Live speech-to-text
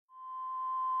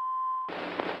Main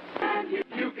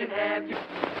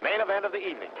event of the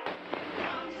evening.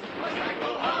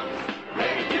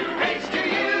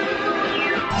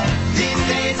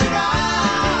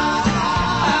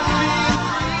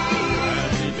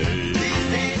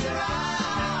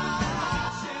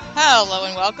 Hello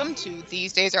and welcome to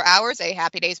These Days Are Ours, a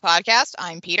Happy Days podcast.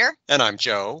 I'm Peter. And I'm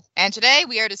Joe. And today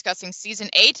we are discussing Season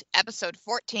 8, Episode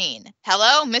 14.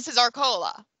 Hello, Mrs.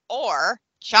 Arcola, or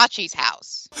Chachi's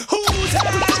House.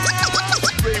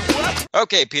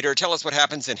 Okay, Peter, tell us what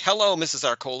happens in Hello, Mrs.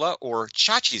 Arcola, or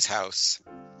Chachi's House.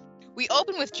 We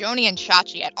open with Joni and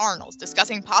Chachi at Arnold's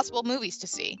discussing possible movies to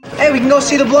see. Hey, we can go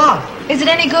see The Blob. Is it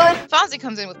any good? Fonzie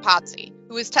comes in with Potsy,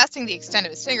 who is testing the extent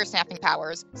of his finger-snapping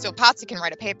powers so Potsy can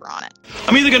write a paper on it.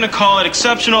 I'm either going to call it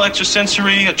exceptional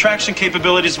extrasensory attraction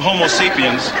capabilities of Homo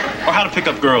sapiens or how to pick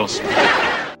up girls.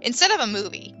 Instead of a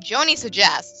movie, Joni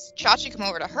suggests Chachi come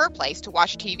over to her place to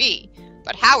watch TV,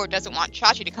 but Howard doesn't want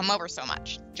Chachi to come over so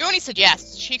much. Joni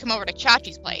suggests she come over to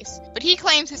Chachi's place, but he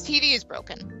claims his TV is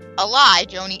broken. A lie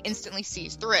Joni instantly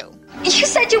sees through. You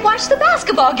said you watched the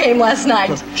basketball game last night.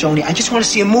 Look, Joni, I just want to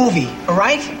see a movie, all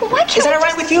right? Well, why can't Is that we all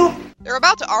right with you? They're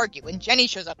about to argue when Jenny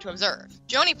shows up to observe.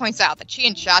 Joni points out that she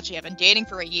and Chachi have been dating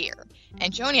for a year,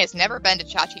 and Joni has never been to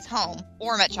Chachi's home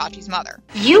or met Chachi's mother.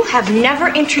 You have never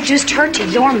introduced her to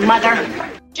your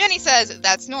mother. Jenny says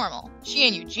that's normal. She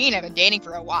and Eugene have been dating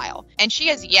for a while, and she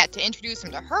has yet to introduce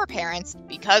him to her parents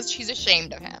because she's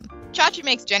ashamed of him. Chachi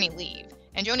makes Jenny leave,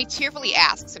 and Joni tearfully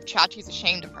asks if Chachi's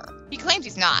ashamed of her. He claims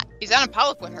he's not. He's out in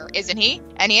public with her, isn't he?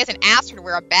 And he hasn't asked her to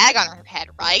wear a bag on her head,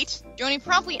 right? Joni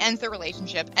promptly ends their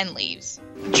relationship and leaves.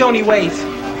 Joni, wait.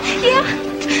 Yeah?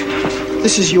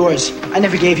 This is yours. I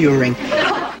never gave you a ring.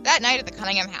 That night at the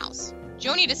Cunningham house,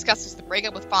 Joni discusses the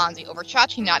breakup with Fonzie over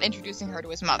Chachi not introducing her to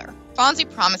his mother.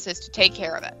 Fonzie promises to take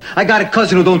care of it. I got a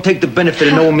cousin who don't take the benefit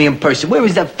of knowing me in person. Where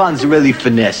is that Fonzie really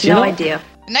finesse, you know? No idea.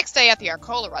 The next day at the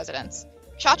Arcola residence,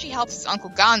 Chachi helps his uncle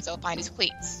Gonzo find his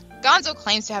cleats. Gonzo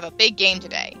claims to have a big game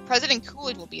today. President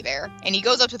Coolidge will be there, and he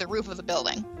goes up to the roof of the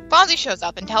building. Fonzie shows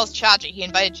up and tells Chachi he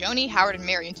invited Joni, Howard, and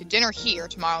Marion to dinner here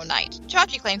tomorrow night.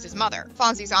 Chachi claims his mother,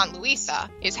 Fonzie's Aunt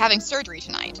Louisa, is having surgery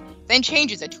tonight, then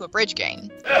changes it to a bridge game.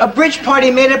 A bridge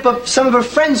party made up of some of her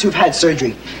friends who've had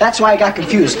surgery. That's why I got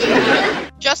confused.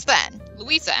 Just then,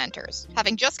 Louisa enters,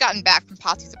 having just gotten back from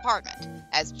Potsy's apartment,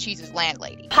 as Cheese's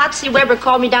landlady. Potsy Weber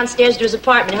called me downstairs to his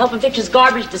apartment to help him fix his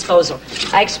garbage disposal.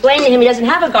 I explained to him he doesn't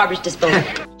have a garbage disposal.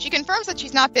 She confirms that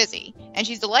she's not busy, and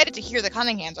she's delighted to hear the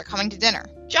Cunninghams are coming to dinner.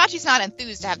 Chachi's not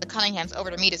enthused to have the Cunninghams over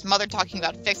to meet his mother talking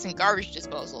about fixing garbage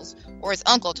disposals, or his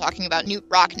uncle talking about Newt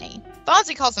Rockney.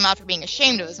 Fonzie calls him out for being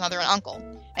ashamed of his mother and uncle,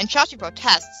 and Chachi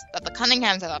protests that the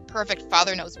Cunninghams have a perfect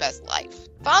father-knows-best life.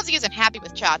 Fonzie isn't happy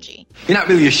with Chachi. You're not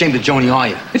really ashamed of Joni, are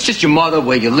you? It's just your mother,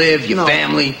 where you live, your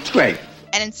family. It's great.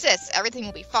 And insists everything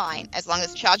will be fine as long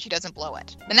as Chachi doesn't blow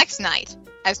it. The next night,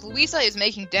 as Louisa is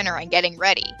making dinner and getting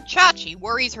ready, Chachi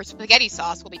worries her spaghetti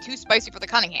sauce will be too spicy for the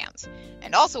Cunninghams,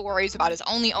 and also worries about his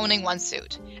only owning one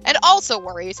suit, and also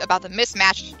worries about the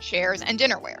mismatched chairs and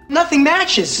dinnerware. Nothing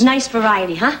matches. Nice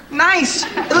variety, huh? Nice.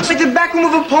 It looks like the back room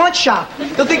of a pawn shop.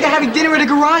 They'll think they're having dinner at a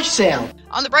garage sale.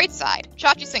 On the bright side,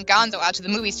 Chachi sent Gonzo out to the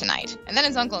movies tonight, and then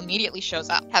his uncle immediately shows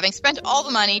up, having spent all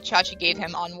the money Chachi gave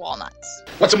him on walnuts.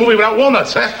 What's a movie without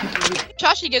walnuts, huh?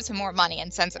 Chachi gives him more money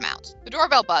and sends him out. The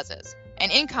doorbell buzzes,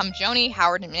 and in come Joni,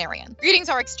 Howard, and Marion. Greetings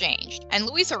are exchanged, and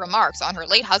Louisa remarks on her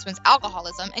late husband's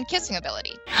alcoholism and kissing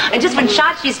ability. And just when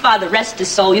Chachi's father, rest his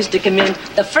soul, used to come in,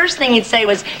 the first thing he'd say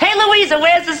was, "Hey, Louisa,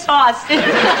 where's the sauce?" The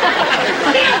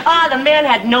man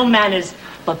had no manners.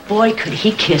 But boy, could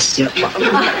he kiss you.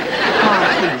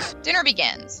 Dinner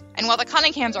begins, and while the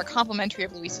Cunninghams are complimentary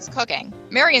of Louisa's cooking,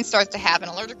 Marion starts to have an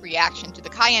allergic reaction to the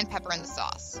cayenne pepper in the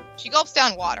sauce. She gulps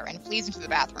down water and flees into the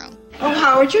bathroom. Oh,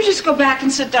 Howard, you just go back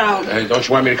and sit down. Don't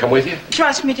you want me to come with you?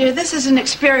 Trust me, dear, this is an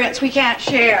experience we can't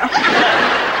share.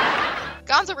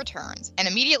 Gonzo returns and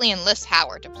immediately enlists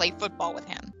Howard to play football with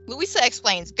him. Louisa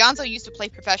explains Gonzo used to play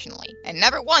professionally, and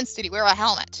never once did he wear a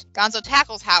helmet. Gonzo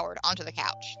tackles Howard onto the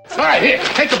couch. All right, here,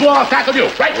 take the ball, I'll tackle you.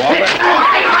 Right, here.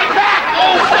 Right back!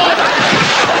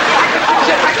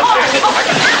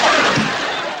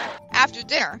 After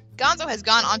dinner, Gonzo has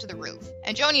gone onto the roof,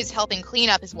 and Joni is helping clean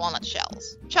up his walnut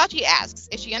shells. Chachi asks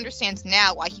if she understands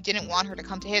now why he didn't want her to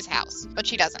come to his house, but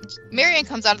she doesn't. Marion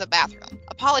comes out of the bathroom,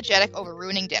 apologetic over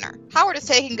ruining dinner. Howard is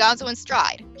taking Gonzo in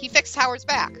stride. He fixed Howard's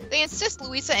back. They insist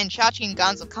Louisa and Chachi and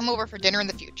Gonzo come over for dinner in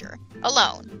the future.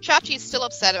 Alone, Chachi is still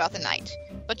upset about the night,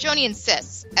 but Joni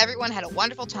insists everyone had a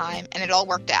wonderful time and it all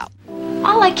worked out.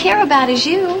 All I care about is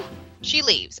you. She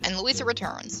leaves, and Louisa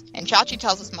returns, and Chachi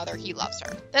tells his mother he loves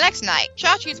her. The next night,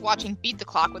 Chachi is watching Beat the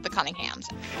Clock with the Cunninghams.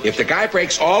 If the guy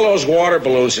breaks all those water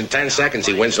balloons in 10 seconds,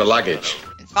 he wins the luggage.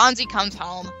 And Fonzie comes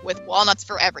home with walnuts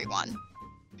for everyone.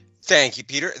 Thank you,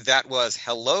 Peter. That was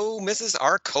Hello, Mrs.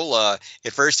 Arcola.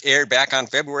 It first aired back on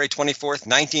February 24th,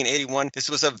 1981. This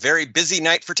was a very busy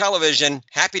night for television.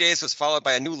 Happy Days was followed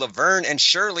by a new Laverne and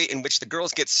Shirley, in which the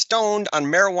girls get stoned on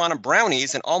marijuana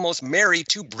brownies and almost marry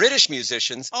two British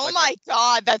musicians. Oh my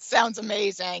God, that sounds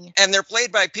amazing. And they're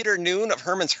played by Peter Noon of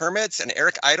Herman's Hermits and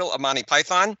Eric Idle of Monty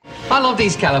Python. I love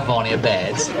these California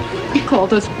beds. You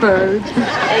called us birds.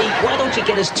 Hey, why don't you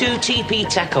get us 2 TP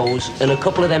tacos and a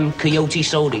couple of them coyote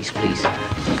sodas, please? 2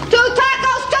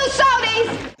 tacos, 2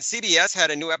 sodas! CBS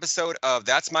had a new episode of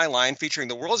That's My Line featuring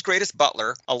the world's greatest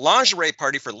butler, a lingerie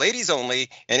party for ladies only,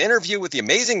 an interview with the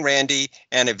amazing Randy,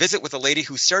 and a visit with a lady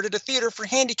who started a theater for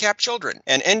handicapped children.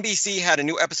 And NBC had a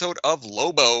new episode of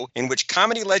Lobo, in which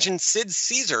comedy legend Sid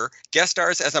Caesar guest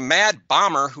stars as a mad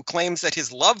bomber who claims that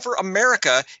his love for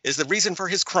America is the reason for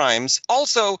his crimes.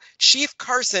 Also, Chief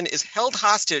Carson is held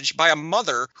hostage by a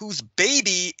mother whose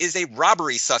baby is a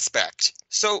robbery suspect.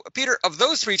 So, Peter, of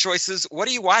those 3 choices, what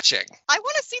are you watching? I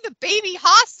want to see the baby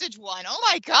hostage one. Oh,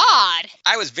 my God.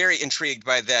 I was very intrigued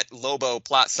by that Lobo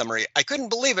plot summary. I couldn't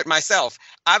believe it myself.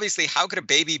 Obviously, how could a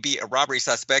baby be a robbery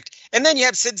suspect? And then you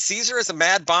have Sid Caesar as a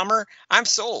mad bomber? I'm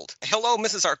sold. Hello,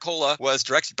 Mrs. Arcola was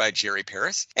directed by Jerry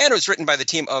Paris, and it was written by the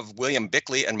team of William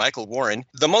Bickley and Michael Warren.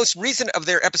 The most recent of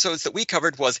their episodes that we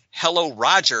covered was Hello,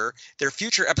 Roger. Their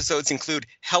future episodes include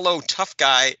Hello, Tough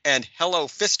Guy and Hello,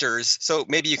 Fisters, so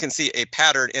maybe you can see a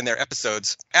pattern in their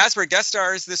episodes. As for guest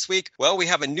stars this week, well, we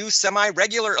have a new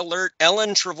semi-regular alert.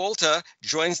 Ellen Travolta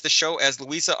joins the show as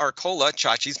Louisa Arcola,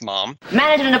 Chachi's mom.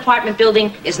 Managing an apartment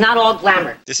building is not all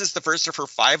glamour. This is the first of her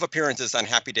 5 appearances on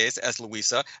Happy Days as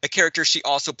Louisa, a character she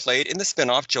also played in the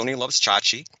spinoff Joni Loves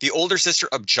Chachi. The older sister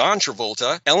of John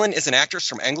Travolta, Ellen is an actress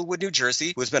from Englewood, New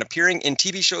Jersey, who has been appearing in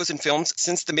TV shows and films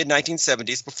since the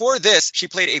mid-1970s. Before this, she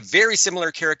played a very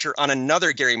similar character on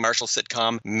another Gary Marshall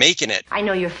sitcom, Making It. I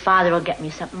know your father will get me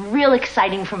something real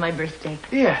exciting for my birthday.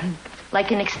 Yeah.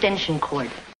 Like an extension cord.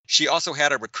 She also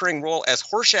had a recurring role as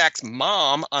Horshack's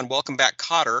mom on Welcome Back,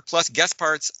 Kotter, plus guest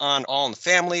parts on All in the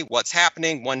Family, What's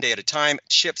Happening, One Day at a Time,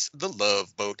 Chips, The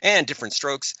Love Boat, and Different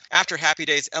Strokes. After Happy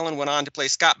Days, Ellen went on to play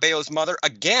Scott Baio's mother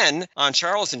again on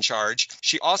Charles in Charge.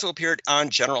 She also appeared on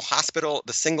General Hospital,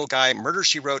 The Single Guy, Murder,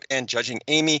 She Wrote, and Judging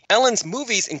Amy. Ellen's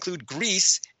movies include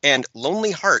Grease and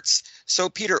Lonely Hearts. So,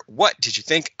 Peter, what did you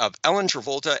think of Ellen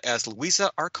Travolta as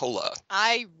Louisa Arcola?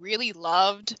 I really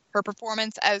loved her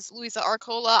performance as Louisa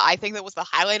Arcola. I think that was the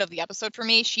highlight of the episode for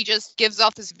me. She just gives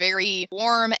off this very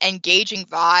warm, engaging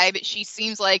vibe. She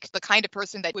seems like the kind of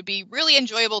person that would be really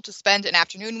enjoyable to spend an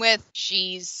afternoon with.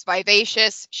 She's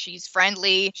vivacious. She's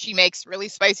friendly. She makes really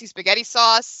spicy spaghetti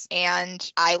sauce.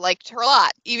 And I liked her a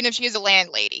lot, even if she is a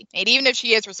landlady. And even if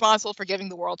she is responsible for giving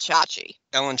the world Chachi.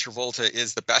 Ellen Travolta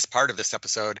is the best part of this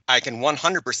episode. I can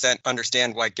 100%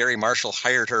 understand why Gary Marshall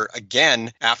hired her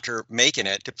again after Making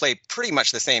It to play pretty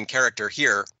much the same character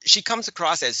here. She comes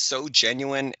across as so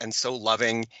genuine and so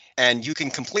loving, and you can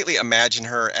completely imagine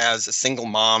her as a single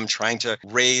mom trying to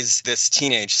raise this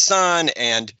teenage son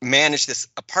and manage this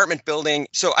apartment building.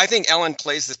 So I think Ellen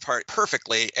plays this part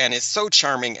perfectly and is so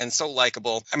charming and so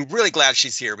likable. I'm really glad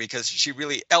she's here because she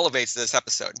really elevates this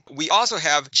episode. We also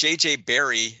have J.J.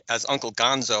 Barry as Uncle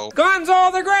Gonzo.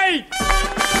 Gonzo the Great!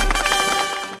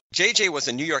 JJ was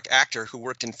a New York actor who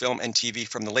worked in film and TV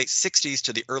from the late 60s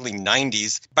to the early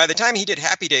 90s. By the time he did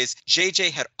Happy Days,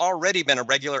 JJ had already been a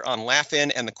regular on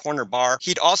Laugh-In and The Corner Bar.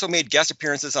 He'd also made guest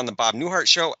appearances on The Bob Newhart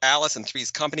Show, Alice, and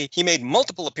Three's Company. He made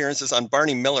multiple appearances on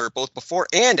Barney Miller, both before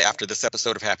and after this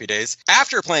episode of Happy Days.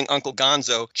 After playing Uncle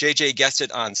Gonzo, JJ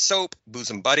guested on Soap,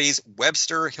 Booze and Buddies,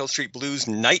 Webster, Hill Street Blues,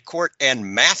 Night Court, and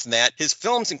MathNet. His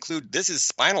films include This Is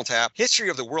Spinal Tap, History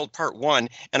of the World Part 1,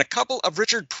 and a couple of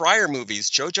Richard Pryor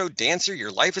movies, JoJo Dancer,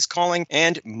 Your Life is Calling,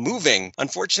 and Moving.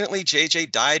 Unfortunately,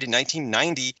 JJ died in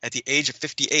 1990 at the age of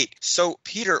 58. So,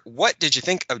 Peter, what did you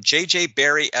think of J.J.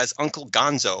 Barry as Uncle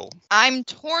Gonzo? I'm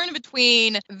torn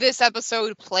between this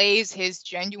episode plays his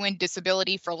genuine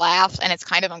disability for laughs, and it's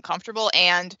kind of uncomfortable,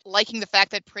 and liking the fact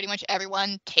that pretty much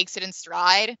everyone takes it in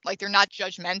stride. Like, they're not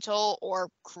judgmental or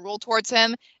cruel towards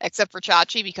him, except for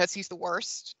Chachi, because he's the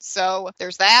worst. So,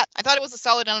 there's that. I thought it was a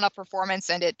solid enough performance,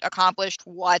 and it accomplished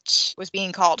what was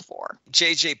being called uncalled for.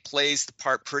 JJ plays the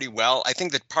part pretty well. I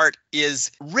think the part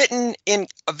is written in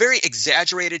a very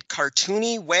exaggerated,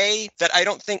 cartoony way that I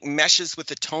don't think meshes with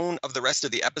the tone of the rest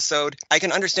of the episode. I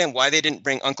can understand why they didn't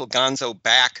bring Uncle Gonzo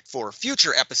back for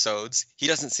future episodes. He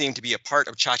doesn't seem to be a part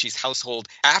of Chachi's household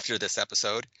after this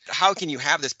episode. How can you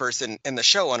have this person in the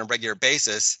show on a regular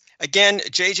basis? Again,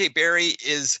 J.J. Barry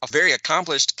is a very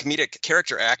accomplished comedic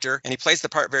character actor, and he plays the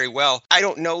part very well. I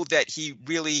don't know that he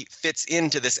really fits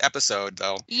into this episode,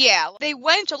 though. Yeah, they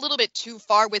went a little bit too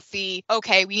far with the,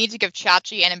 okay, we need to give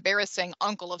Chachi an embarrassing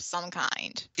uncle of some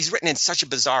kind. He's written in such a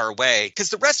bizarre way, because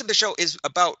the rest of the show is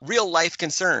about real-life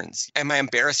concerns. Am I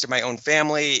embarrassed of my own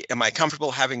family? Am I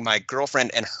comfortable having my girlfriend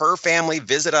and her family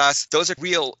visit us? Those are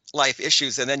real-life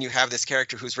issues, and then you have this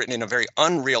character who's written in a very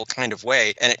unreal kind of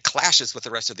way, and it clashes with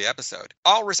the rest of the episode.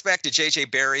 All respect to J.J.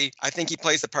 Barry. I think he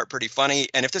plays the part pretty funny,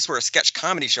 and if this were a sketch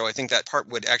comedy show, I think that part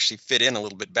would actually fit in a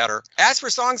little bit better. As for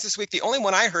songs this week, the only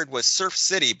one I heard was Surf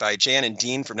City by Jan and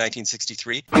Dean from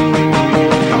 1963.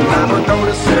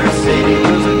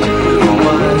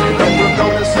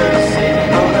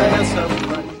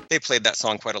 They played that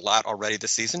song quite a lot already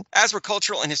this season. As for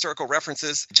cultural and historical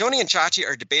references, Joni and Chachi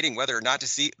are debating whether or not to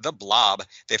see The Blob.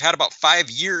 They've had about 5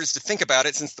 years to think about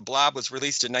it since The Blob was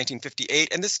released in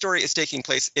 1958, and this story is taking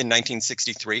place in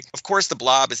 1963. Of course, The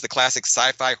Blob is the classic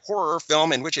sci-fi horror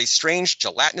film in which a strange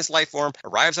gelatinous life form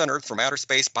arrives on Earth from outer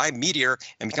space by meteor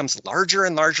and becomes larger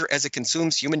and larger as it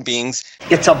consumes human beings.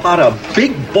 It's about a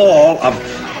big ball of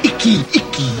icky.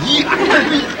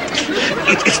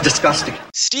 It's disgusting.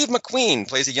 Steve McQueen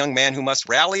plays a young man who must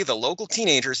rally the local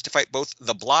teenagers to fight both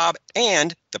the Blob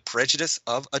and the prejudice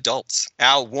of adults.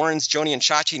 Al warns Joni and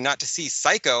Chachi not to see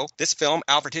Psycho. This film,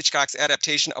 Alfred Hitchcock's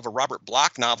adaptation of a Robert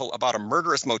Bloch novel about a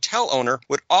murderous motel owner,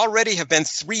 would already have been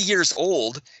 3 years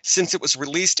old since it was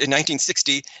released in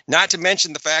 1960, not to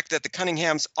mention the fact that the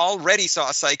Cunninghams already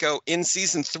saw Psycho in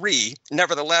season 3.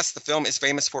 Nevertheless, the film is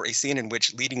famous for a scene in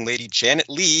which leading lady Janet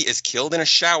Leigh is killed in a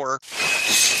shower.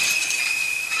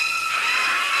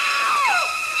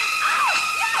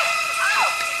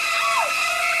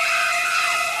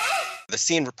 The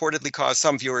scene reportedly caused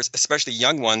some viewers, especially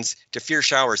young ones, to fear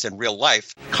showers in real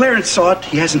life. Clarence saw it.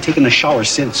 He hasn't taken a shower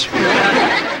since.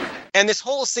 And this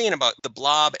whole scene about the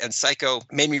Blob and Psycho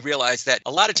made me realize that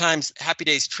a lot of times Happy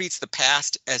Days treats the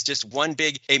past as just one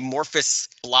big amorphous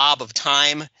blob of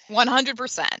time.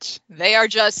 100%. They are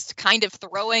just kind of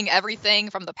throwing everything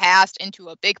from the past into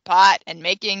a big pot and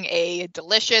making a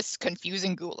delicious,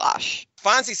 confusing goulash.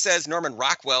 Fonzie says Norman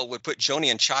Rockwell would put Joni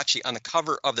and Chachi on the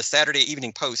cover of the Saturday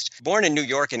Evening Post. Born in New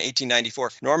York in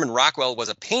 1894, Norman Rockwell was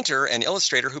a painter and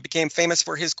illustrator who became famous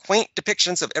for his quaint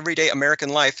depictions of everyday American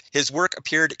life. His work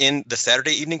appeared in the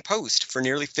Saturday Evening Post for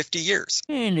nearly 50 years.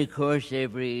 And, of course,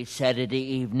 every Saturday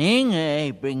evening, I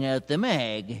bring out the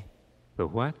mag. The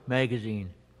what?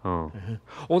 Magazine. Oh.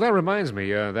 Oh, that reminds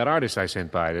me, that artist I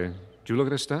sent by, did you look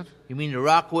at his stuff? You mean the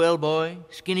Rockwell boy?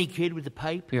 Skinny kid with the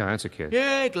pipe? Yeah, that's a kid.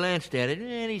 Yeah, I glanced at it,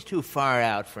 and he's too far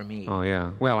out for me. Oh,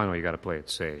 yeah. Well, I know you got to play it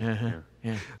safe.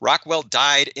 Yeah. Rockwell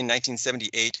died in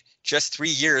 1978, just 3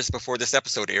 years before this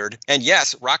episode aired. And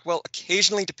yes, Rockwell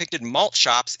occasionally depicted malt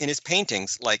shops in his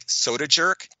paintings, like Soda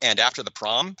Jerk and After the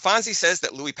Prom. Fonzie says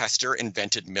that Louis Pasteur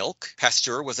invented milk.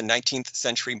 Pasteur was a 19th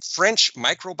century French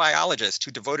microbiologist who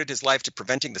devoted his life to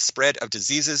preventing the spread of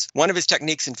diseases. One of his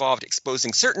techniques involved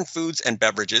exposing certain foods and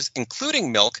beverages,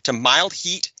 including milk, to mild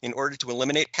heat in order to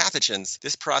eliminate pathogens.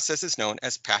 This process is known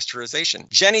as pasteurization.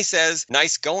 Jenny says,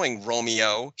 "Nice going,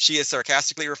 Romeo." She is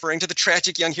sarcastically referring to the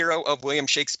tragic young hero of William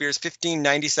Shakespeare's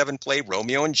 1597 play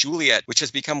Romeo and Juliet, which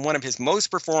has become one of his most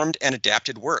performed and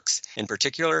adapted works. In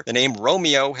particular, the name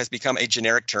Romeo has become a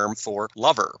generic term for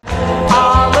lover.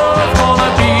 Our love's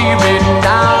gonna be written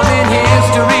down in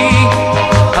history,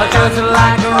 just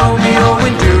like Romeo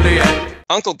and Juliet.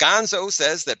 Uncle Gonzo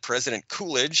says that President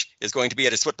Coolidge is going to be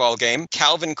at his football game.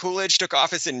 Calvin Coolidge took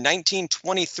office in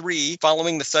 1923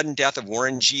 following the sudden death of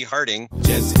Warren G. Harding.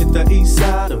 Just hit the east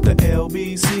side of the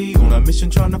LBC on a mission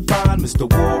trying to find Mr.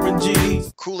 Warren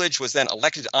G. Coolidge was then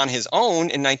elected on his own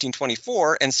in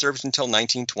 1924 and served until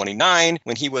 1929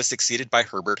 when he was succeeded by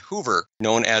Herbert Hoover.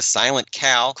 Known as Silent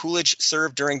Cal, Coolidge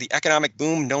served during the economic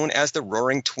boom known as the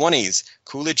Roaring Twenties.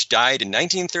 Coolidge died in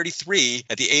 1933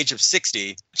 at the age of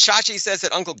 60. Chachi says says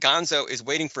that Uncle Gonzo is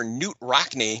waiting for Knut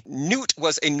Rockne. Knut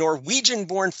was a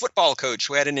Norwegian-born football coach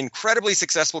who had an incredibly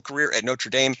successful career at Notre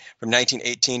Dame from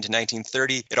 1918 to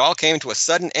 1930. It all came to a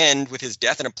sudden end with his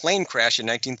death in a plane crash in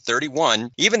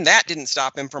 1931. Even that didn't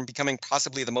stop him from becoming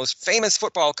possibly the most famous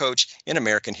football coach in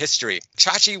American history.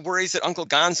 Chachi worries that Uncle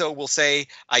Gonzo will say,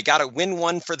 "I gotta win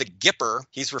one for the Gipper."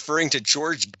 He's referring to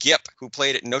George Gipp, who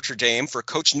played at Notre Dame for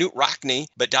Coach Knut Rockne,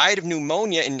 but died of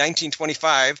pneumonia in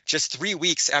 1925, just 3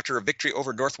 weeks after a victory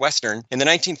over Northwestern. In the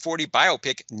 1940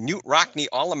 biopic Knut Rockne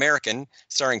All-American,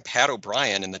 starring Pat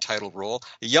O'Brien in the title role,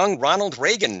 a young Ronald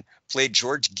Reagan played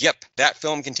George Gipp. That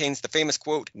film contains the famous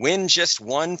quote, "Win just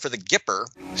one for the Gipper."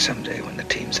 Someday when the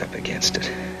team's up against it,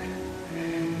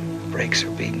 breaks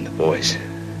are beating the boys,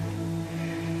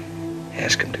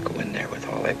 ask them to go in there with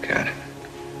all they've got.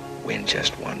 Win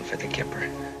just one for the Gipper.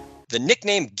 The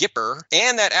nickname Gipper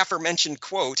and that aforementioned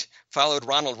quote followed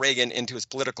Ronald Reagan into his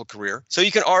political career. So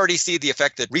you can already see the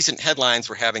effect that recent headlines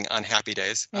were having on Happy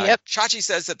Days. Yep. Chachi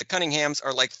says that the Cunninghams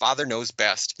are like Father Knows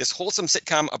Best. This wholesome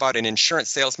sitcom about an insurance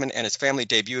salesman and his family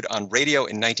debuted on radio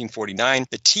in 1949.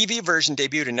 The TV version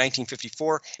debuted in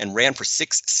 1954 and ran for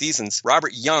 6 seasons.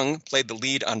 Robert Young played the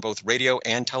lead on both radio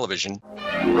and television.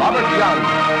 Robert Young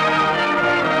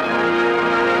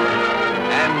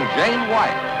and Jane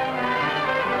White.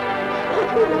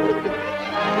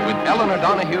 With Eleanor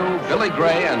Donahue, Billy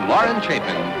Gray, and Lauren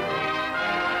Chapin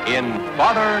in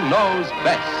Father Knows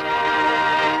Best.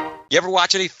 You ever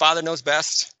watch any Father Knows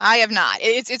Best? I have not.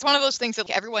 It's one of those things that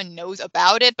everyone knows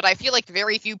about it, but I feel like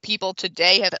very few people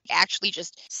today have actually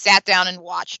just sat down and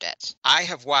watched it. I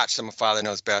have watched some of Father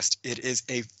Knows Best. It is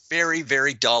a very,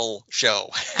 very dull show.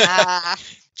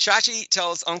 Chachi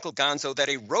tells Uncle Gonzo that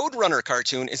a Roadrunner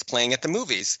cartoon is playing at the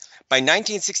movies. By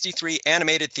 1963,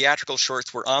 animated theatrical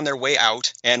shorts were on their way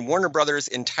out, and Warner Brothers'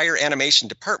 entire animation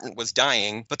department was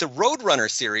dying. But the Roadrunner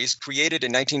series, created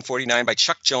in 1949 by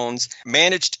Chuck Jones,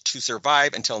 managed to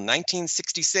survive until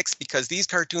 1966 because these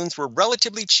cartoons were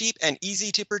relatively cheap and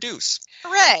easy to produce.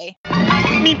 Hooray!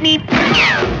 Meep,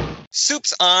 meep.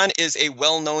 Soup's on is a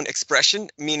well-known expression,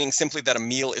 meaning simply that a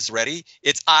meal is ready.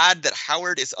 It's odd that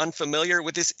Howard is unfamiliar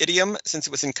with this idiom since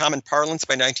it was in common parlance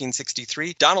by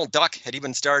 1963. Donald Duck had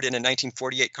even starred in a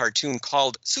 1948 cartoon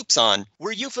called Soup's On.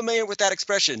 Were you familiar with that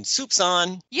expression, Soup's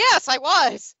On? Yes, I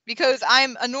was, because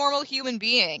I'm a normal human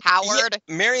being, Howard.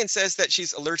 Yeah, Marion says that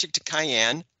she's allergic to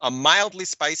cayenne, a mildly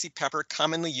spicy pepper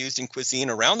commonly used in cuisine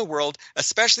around the world,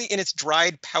 especially in its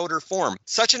dried powder form.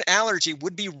 Such an allergy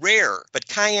would be rare, but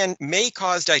cayenne may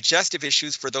cause digestive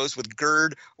issues for those with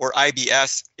GERD or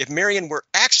IBS. If Marion were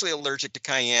actually allergic to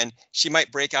cayenne, she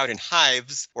might break out in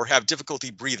hives or have difficulty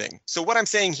breathing. So what I'm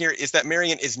saying here is that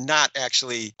Marion is not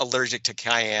actually allergic to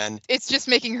cayenne. It's just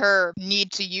making her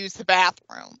need to use the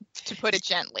bathroom, to put it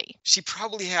gently. She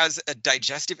probably has a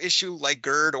digestive issue like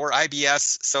GERD or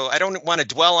IBS, so I don't want to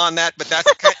dwell on that, but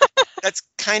that's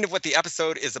kind of what the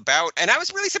episode is about. And I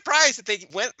was really surprised that they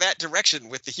went that direction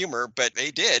with the humor, but they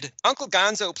did. Uncle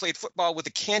Gonzo played football with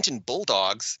the Canton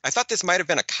Bulldogs. I thought this might have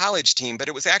been a college team, but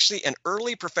it was actually an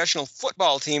early professional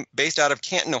football team based out of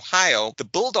Canton, Ohio. The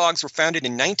Bulldogs were founded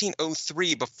in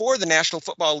 1903, before the National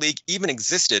Football League even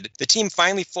existed. The team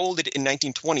finally folded in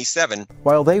 1927.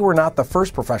 While they were not the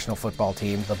first professional football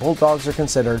team, the Bulldogs are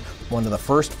considered one of the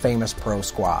first famous pro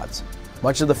squads.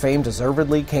 Much of the fame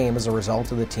deservedly came as a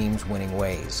result of the team's winning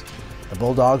ways. The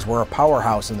Bulldogs were a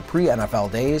powerhouse in the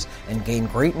pre-NFL days and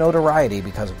gained great notoriety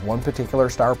because of one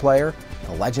particular star player,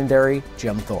 the legendary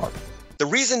Jim Thorpe. The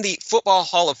reason the Football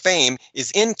Hall of Fame is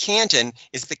in Canton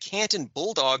is the Canton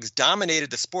Bulldogs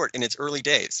dominated the sport in its early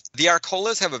days. The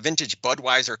Arcolas have a vintage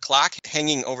Budweiser clock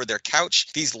hanging over their couch.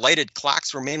 These lighted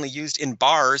clocks were mainly used in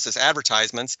bars as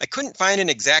advertisements. I couldn't find an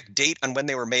exact date on when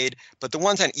they were made, but the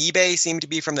ones on eBay seem to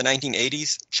be from the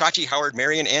 1980s. Chachi, Howard,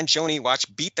 Marion, and Joni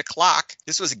watched Beat the Clock.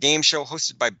 This was a game show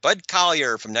hosted by Bud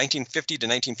Collier from 1950 to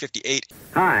 1958.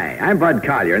 Hi, I'm Bud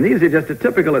Collier, and these are just a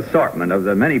typical assortment of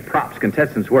the many props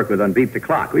contestants work with on Beat the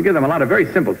Clock. We give them a lot of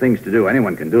very simple things to do.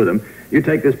 Anyone can do them. You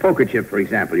take this poker chip, for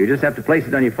example. You just have to place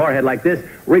it on your forehead like this,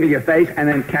 wriggle your face, and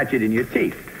then catch it in your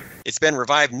teeth. It's been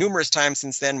revived numerous times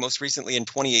since then, most recently in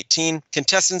 2018.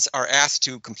 Contestants are asked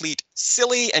to complete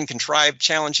silly and contrived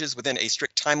challenges within a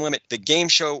strict time limit. The game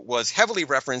show was heavily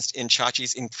referenced in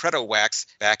Chachi's Incredo Wax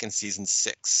back in season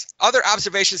 6. Other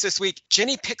observations this week: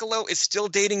 Jenny Piccolo is still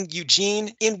dating Eugene.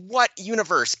 In what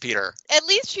universe, Peter? At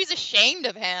least she's ashamed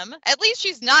of him. At least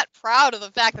she's not proud of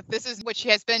the fact that this is what she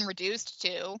has been reduced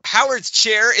to. Howard's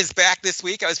chair is back this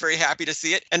week. I was very happy to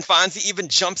see it. And Fonzie even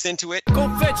jumps into it. Go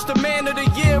fetch the man of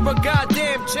the year, a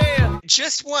goddamn chair.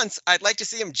 Just once, I'd like to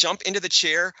see him jump into the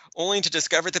chair, only to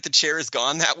discover that the chair is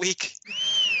gone that week.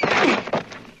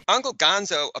 Uncle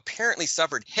Gonzo apparently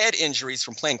suffered head injuries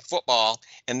from playing football,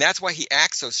 and that's why he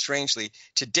acts so strangely.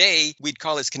 Today, we'd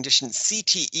call his condition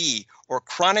CTE, or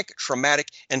chronic traumatic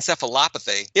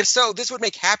encephalopathy. If so, this would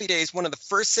make Happy Days one of the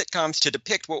first sitcoms to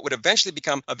depict what would eventually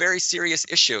become a very serious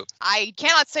issue. I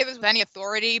cannot say this with any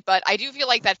authority, but I do feel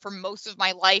like that for most of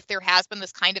my life, there has been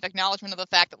this kind of acknowledgement of the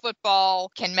fact that football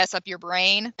can mess up your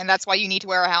brain, and that's why you need to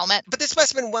wear a helmet. But this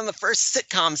must have been one of the first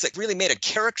sitcoms that really made a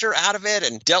character out of it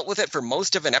and dealt with it for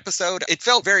most of an episode. It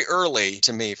felt very early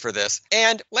to me for this.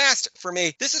 And last, for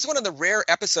me, this is one of the rare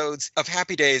episodes of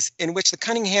Happy Days in which the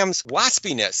Cunninghams'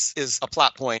 waspiness is a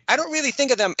plot point. I don't really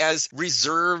think of them as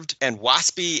reserved and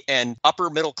waspy and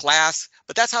upper middle class,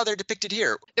 but that's how they're depicted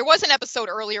here. There was an episode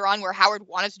earlier on where Howard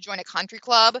wanted to join a country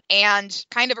club, and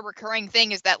kind of a recurring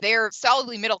thing is that they're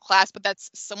solidly middle class, but that's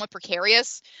somewhat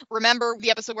precarious. Remember the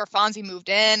episode where Fonzie moved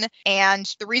in,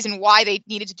 and the reason why they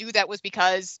needed to do that was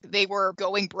because they were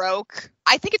going broke.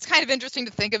 I think it's kind of interesting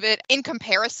to think of it in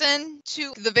comparison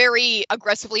to the very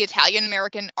aggressively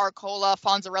Italian-American Arcola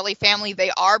Fonzarelli family.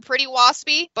 They are pretty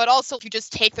waspy, but also if you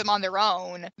just take them on their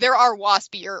own, there are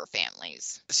waspier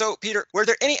families. So, Peter, were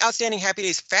there any outstanding Happy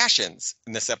Days fashions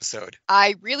in this episode?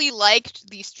 I really liked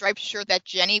the striped shirt that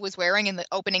Jenny was wearing in the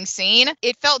opening scene.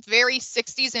 It felt very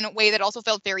 60s in a way that also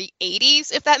felt very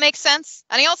 80s, if that makes sense.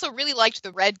 And I also really liked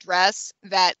the red dress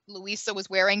that Louisa was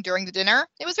wearing during the dinner.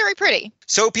 It was very pretty.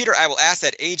 So, Peter, I will ask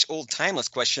that age-old timeless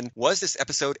question, was this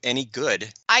episode any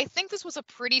good? I think this was a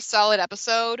pretty solid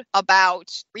episode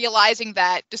about realizing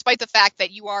that despite the fact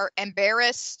that you are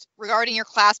embarrassed regarding your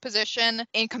class position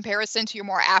in comparison to your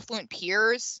more affluent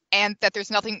peers, and that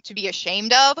there's nothing to be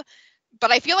ashamed of, but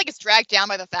I feel like it's dragged down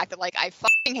by the fact that, like, I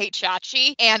fucking hate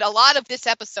Chachi, and a lot of this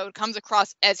episode comes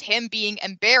across as him being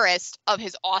embarrassed of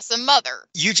his awesome mother.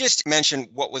 You just mentioned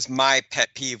what was my pet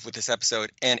peeve with this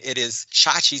episode, and it is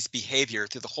Chachi's behavior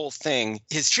through the whole thing.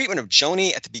 His treatment of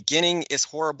Joni at the beginning is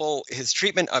horrible. His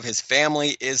treatment of his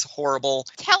family is horrible.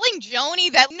 Telling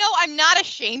Joni that, no, I'm not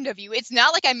ashamed of you. It's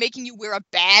not like I'm making you wear a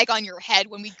bag on your head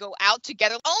when we go out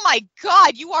together. Oh my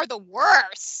God, you are the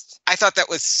worst. I thought that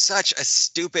was such a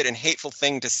stupid and hateful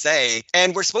thing to say,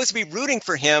 and we're supposed to be rooting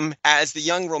for him as the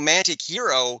young romantic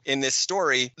hero in this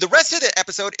story. The rest of the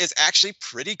episode is actually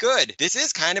pretty good. This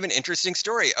is kind of an interesting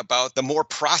story about the more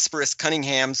prosperous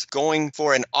Cunninghams going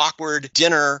for an awkward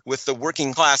dinner with the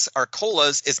working class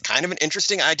Arcolas is kind of an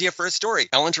interesting idea for a story.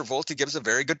 Ellen Travolta gives a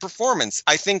very good performance.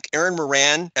 I think Erin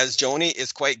Moran as Joni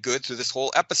is quite good through this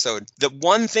whole episode. The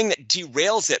one thing that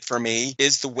derails it for me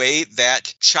is the way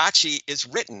that Chachi is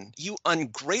written. You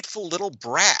ungrateful little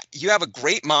brat. You have a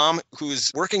great mom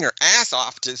who's working her ass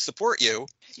off to support you.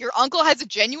 Your uncle has a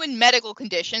genuine medical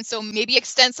condition, so maybe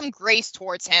extend some grace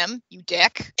towards him, you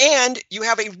dick. And you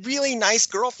have a really nice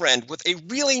girlfriend with a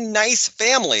really nice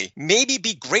family. Maybe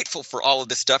be grateful for all of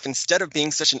this stuff instead of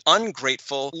being such an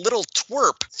ungrateful little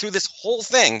twerp through this whole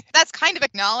thing. That's kind of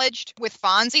acknowledged with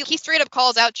Fonzie. He straight up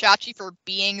calls out Chachi for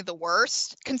being the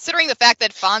worst. Considering the fact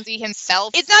that Fonzie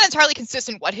himself, it's not entirely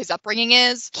consistent what his upbringing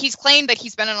is. He's claimed that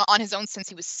he's been on his own since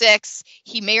he was 6.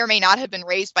 He may or may not have been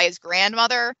raised by his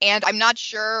grandmother, and I'm not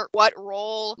sure what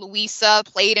role Louisa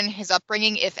played in his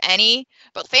upbringing, if any,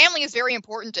 but family is very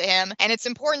important to him, and it's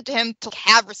important to him to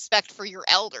have respect for your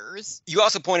elders. You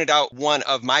also pointed out one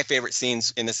of my favorite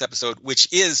scenes in this episode, which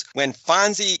is when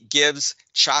Fonzie gives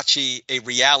Chachi a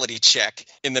reality check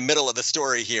in the middle of the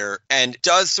story here and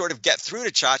does sort of get through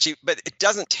to Chachi, but it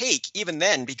doesn't take even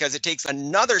then because it takes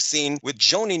another scene with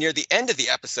Joni near the end of the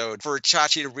episode for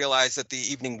Chachi to realize that the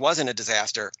evening wasn't a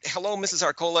disaster. Hello, Mrs.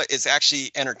 Arcola is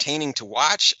actually entertaining to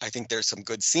watch. I think there's some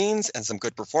good scenes and some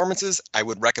good performances. I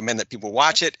would recommend that people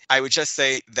watch it. I would just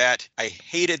say that I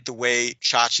hated the way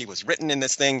Chachi was written in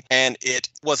this thing, and it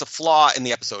was a flaw in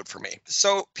the episode for me.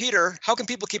 So, Peter, how can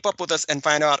people keep up with us and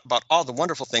find out about all the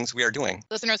wonderful things we are doing?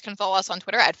 Listeners can follow us on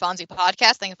Twitter at Fonzie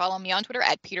Podcast. They can follow me on Twitter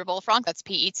at Peter Volfranc. That's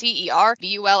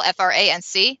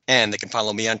PeterVulfranc. And they can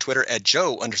follow me on Twitter at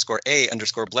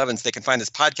Joe_A_Blevins. They can find this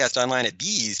podcast online at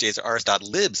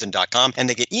thesedaysareurs.libsyn.com. And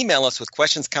they can email us with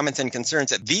questions, comments, and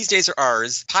concerns at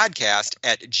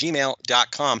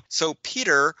thesedaysareuspodcast@gmail.com. So,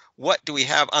 Peter, what do we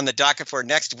have on the docket for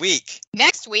next week?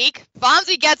 Next week,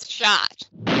 Fonzie gets shot.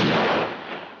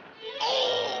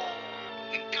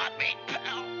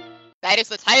 That is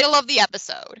the title of the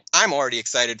episode. I'm already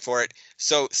excited for it.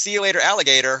 So, see you later,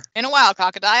 alligator. In a while,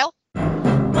 crocodile.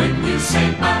 When you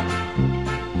say but,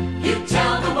 you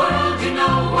tell the world you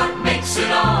know what makes it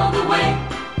all the way.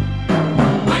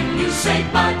 When you say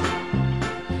but,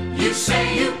 you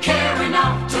say you care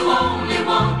enough to only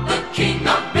want the king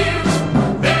of beers.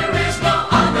 There is no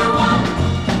other one.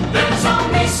 There's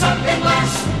only something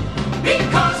less.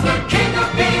 Because the king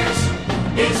of beers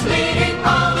is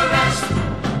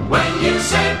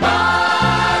say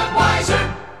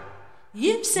Budweiser.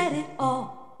 You've said it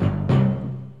all.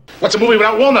 What's a movie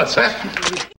without walnuts,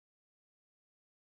 huh?